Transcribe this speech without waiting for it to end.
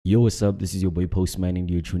Yo, what's up? This is your boy Postman, and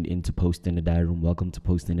you're tuned into Post in the Diary Room. Welcome to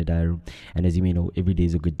Post in the Diary Room. And as you may know, every day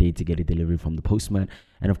is a good day to get a delivery from the postman.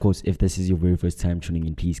 And of course, if this is your very first time tuning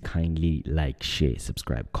in, please kindly like, share,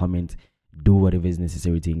 subscribe, comment, do whatever is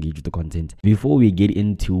necessary to engage with the content. Before we get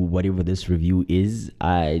into whatever this review is,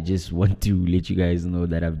 I just want to let you guys know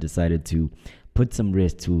that I've decided to put some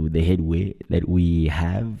rest to the headway that we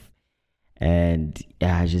have. And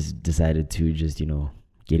I just decided to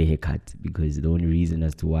get a haircut, because the only reason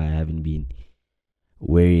as to why I haven't been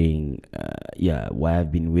wearing why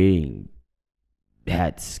I've been wearing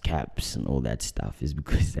hats, caps and all that stuff is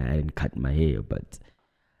because I hadn't cut my hair. But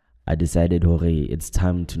I decided, okay, it's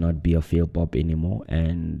time to not be a fail pop anymore.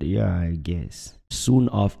 And yeah, I guess soon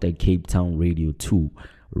after Cape Town Radio 2,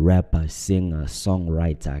 rapper, singer,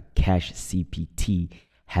 songwriter KashCPT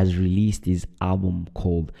has released his album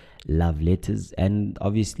called Love Letters. And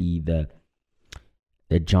obviously the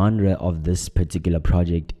genre of this particular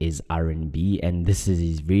project is R&B, and this is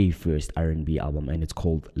his very first R&B album, and it's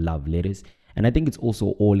called Love Letters. And I think it's also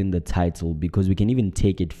all in the title, because we can even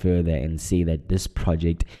take it further and say that this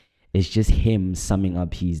project is just him summing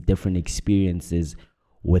up his different experiences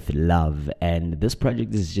with love. And this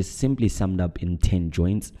project is just simply summed up in 10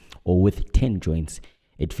 joints, or with 10 joints.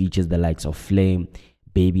 It features the likes of Flame,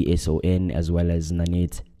 Baby SON, as well as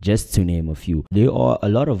Nanette, just to name a few. There are a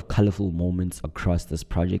lot of colorful moments across this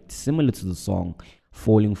project, similar to the song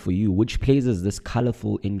Falling For You, which plays as this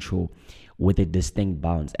colorful intro with a distinct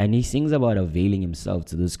bounce. And he sings about availing himself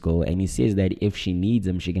to this girl, and he says that if she needs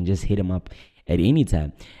him, she can just hit him up at any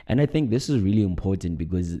time. And I think this is really important,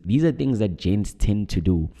 because these are things that gents tend to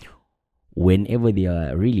do whenever they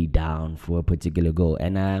are really down for a particular girl.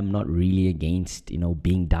 And I'm not really against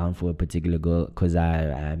being down for a particular girl, because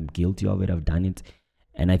I'm guilty of it. I've done it,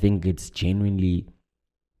 and I think it's genuinely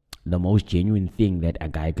the most genuine thing that a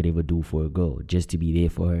guy could ever do for a girl, just to be there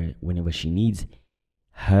for her whenever she needs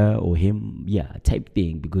her or him, type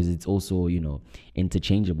thing. Because it's also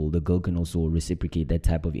interchangeable. The girl can also reciprocate that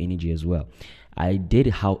type of energy as well. I did,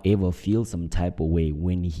 however, feel some type of way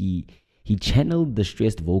when he channeled the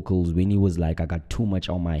stressed vocals, when he was like, I got too much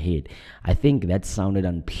on my head. I think that sounded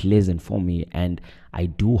unpleasant for me, and I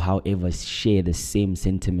do, however, share the same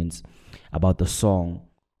sentiments about the song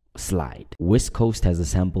Slide. West Coast has a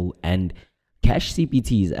sample, and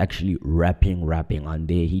KashCPT is actually rapping on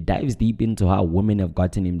there. He dives deep into how women have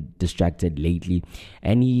gotten him distracted lately,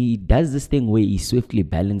 and he does this thing where he swiftly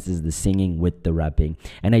balances the singing with the rapping.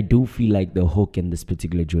 And I do feel like the hook in this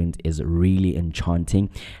particular joint is really enchanting.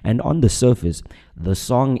 And on the surface, the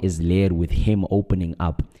song is layered with him opening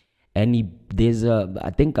up, and there's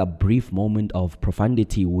I think a brief moment of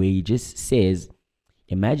profundity where he just says,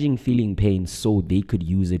 imagine feeling pain so they could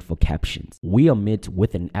use it for captions. We are met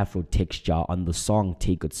with an Afro texture on the song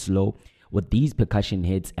Take It Slow with these percussion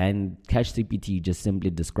hits, and KashCPT just simply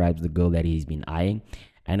describes the girl that he's been eyeing.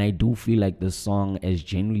 And I do feel like the song is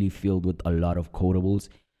genuinely filled with a lot of quotables.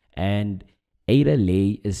 And Ada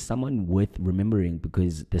Lay is someone worth remembering,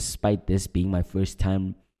 because despite this being my first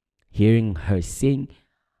time hearing her sing,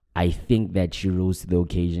 I think that she rose to the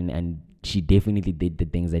occasion, and she definitely did the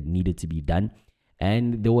things that needed to be done.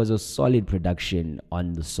 And there was a solid production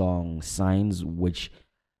on the song Signs, which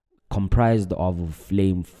comprised of a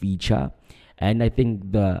Flame feature. And I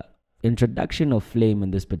think the introduction of Flame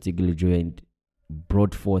in this particular joint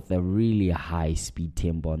brought forth a really high speed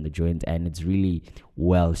tempo on the joint, and it's really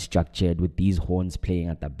well structured with these horns playing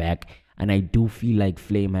at the back. And I do feel like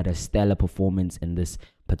Flame had a stellar performance in this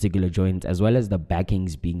particular joint, as well as the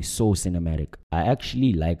backings being so cinematic. I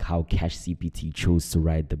actually like how KashCPT chose to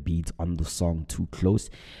write the beat on the song Too Close,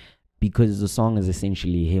 because the song is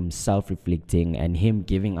essentially him self-reflecting and him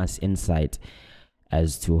giving us insight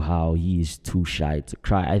as to how he is too shy to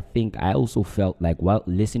cry. I think I also felt like, while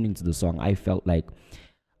listening to the song, I felt like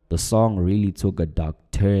the song really took a dark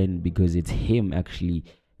turn, because it's him actually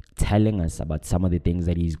telling us about some of the things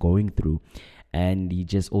that he's going through. And he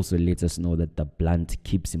just also lets us know that the blunt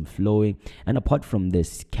keeps him flowing. And apart from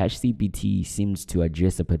this, KashCPT seems to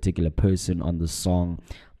address a particular person on the song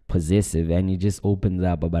Possessive, and he just opens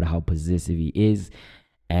up about how possessive he is,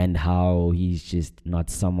 and how he's just not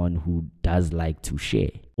someone who does like to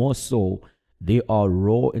share. More so, there are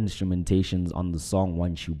raw instrumentations on the song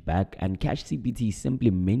Want You Back, and KashCPT simply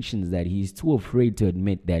mentions that he's too afraid to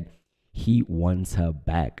admit that he wants her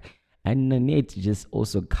back. And Nanette just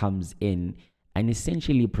also comes in and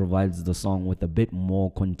essentially provides the song with a bit more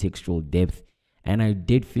contextual depth. And I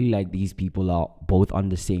did feel like these people are both on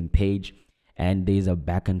the same page, and there's a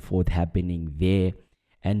back and forth happening there.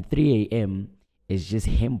 And 3 a.m. is just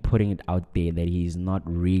him putting it out there that he's not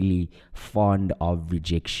really fond of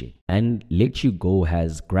rejection. And Let You Go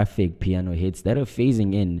has graphic piano hits that are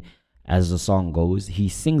phasing in as the song goes. He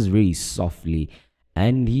sings very softly,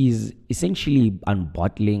 and he's essentially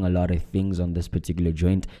unbottling a lot of things on this particular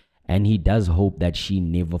joint, and he does hope that she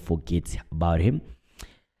never forgets about him.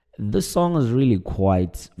 This song is really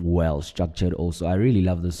quite well structured also. I really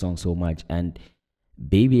love this song so much, and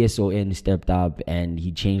Baby SON stepped up and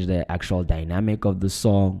he changed the actual dynamic of the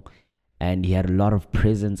song, and he had a lot of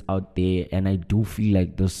presence out there, and I do feel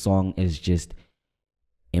like this song is just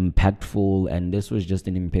impactful, and this was just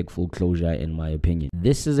an impactful closure in my opinion.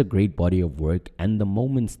 This is a great body of work, and the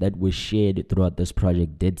moments that were shared throughout this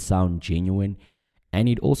project did sound genuine, and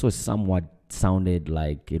it also somewhat sounded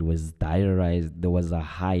like it was diarized. There was a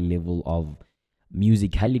high level of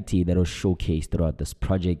musicality that was showcased throughout this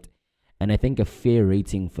project, and I think a fair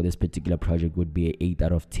rating for this particular project would be an 8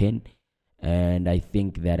 out of 10. And I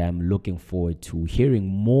think that I'm looking forward to hearing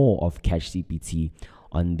more of KashCPT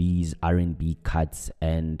on these R&B cuts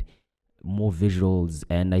and more visuals,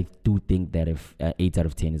 and I do think that if 8 out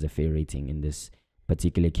of 10 is a fair rating in this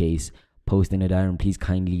particular case. Post in the diary, please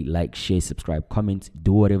kindly like, share, subscribe, comment,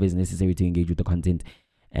 do whatever is necessary to engage with the content,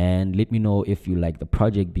 and let me know if you like the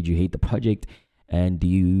project. Did you hate the project? And do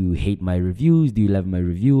you hate my reviews? Do you love my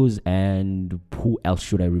reviews? And who else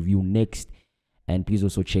should I review next? And please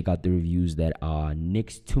also check out the reviews that are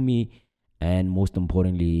next to me, and most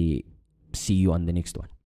importantly, see you on the next one.